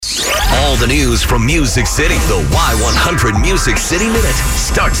All the news from Music City. The Y100 Music City Minute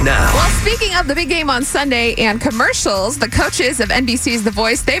starts now. Well, speaking of the big game on Sunday and commercials, the coaches of NBC's The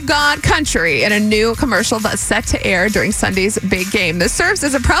Voice, they've gone country in a new commercial that's set to air during Sunday's big game. This serves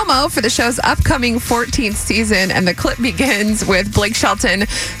as a promo for the show's upcoming 14th season, and the clip begins with Blake Shelton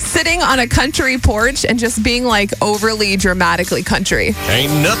sitting on a country porch and just being like overly dramatically country.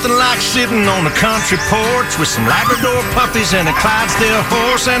 Ain't nothing like sitting on a country porch with some Labrador puppies and a Clydesdale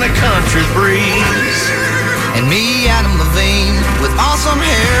horse and a country breeze. And me, Adam Levine, with awesome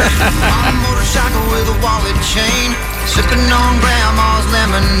hair, on a motorcycle with a wallet chain, sipping on grandma's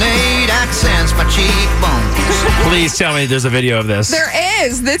lemonade, accents my cheekbones. Please tell me there's a video of this. There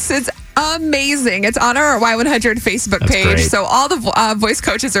is. This is amazing. It's on our Y100 Facebook That's page. great. So all the voice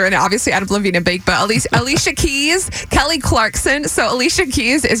coaches are in it. Obviously, Adam Levine and Bake, but Alicia Keys, Kelly Clarkson. So Alicia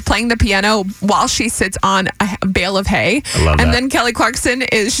Keys is playing the piano while she sits on a bale of hay. I love and that. then Kelly Clarkson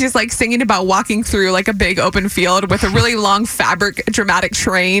she's like singing about walking through like a big open field with a really long fabric dramatic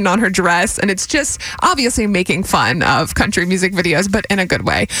train on her dress. And it's just obviously making fun of country music videos, but in a good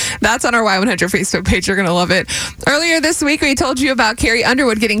way. That's on our Y100 Facebook page. You're going to love it. Earlier this week, we told you about Carrie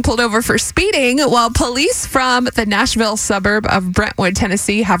Underwood getting pulled over for speeding, while police from the Nashville suburb of Brentwood,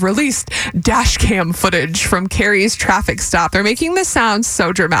 Tennessee, have released dash cam footage from Carrie's traffic stop. They're making this sound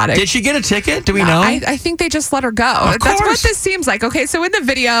so dramatic. Did she get a ticket? Do we know? I think they just let her go. Of That's what course. this seems like. Okay, so in the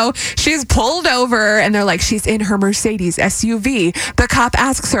video, she's pulled over and they're like, she's in her Mercedes SUV. The cop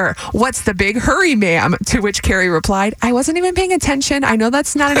asks her, "What's the big hurry, ma'am?" To which Carrie replied, "I wasn't even paying attention. I know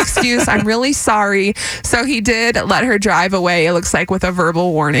that's not an excuse. I'm really sorry." So he did let her drive away, it looks like, with a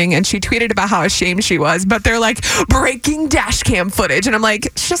verbal warning. And she tweeted about how ashamed she was. But they're like, breaking dash cam footage. And I'm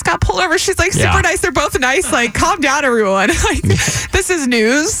like, she just got pulled over. She's like super Yeah. nice. They're both nice. Like, calm down, everyone. Like, this is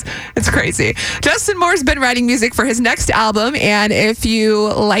news. It's crazy. Justin Moore's been writing music for his next album. And if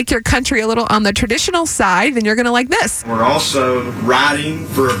you like your country a little on the traditional side, then you're going to like this. We're also writing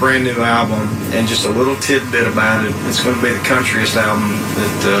for a brand new album, and just a little tidbit about it. It's going to be the countryest album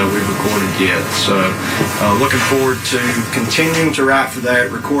that we've recorded yet. So looking forward to continuing to write for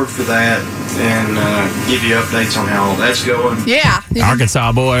that, record for that, and give you updates on how all that's going. Yeah.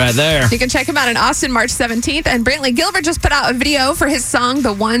 Arkansas boy right there. You can check him out in Austin March 17th. And Brantley Gilbert just put out a video for his song,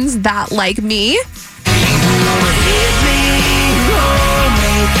 The Ones That Like Me.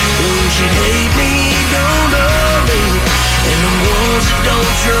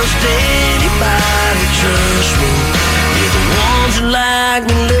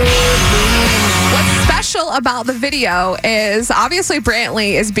 What's special about the video is obviously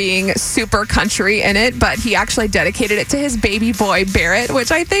Brantley is being super country in it, but he actually dedicated it to his baby boy Barrett,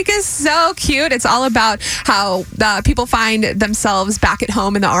 which I think is so cute. It's all about how people find themselves back at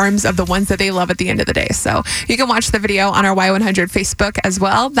home in the arms of the ones that they love at the end of the day. So you can watch the video on our Y100 Facebook as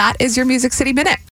well. That is your Music City Minute.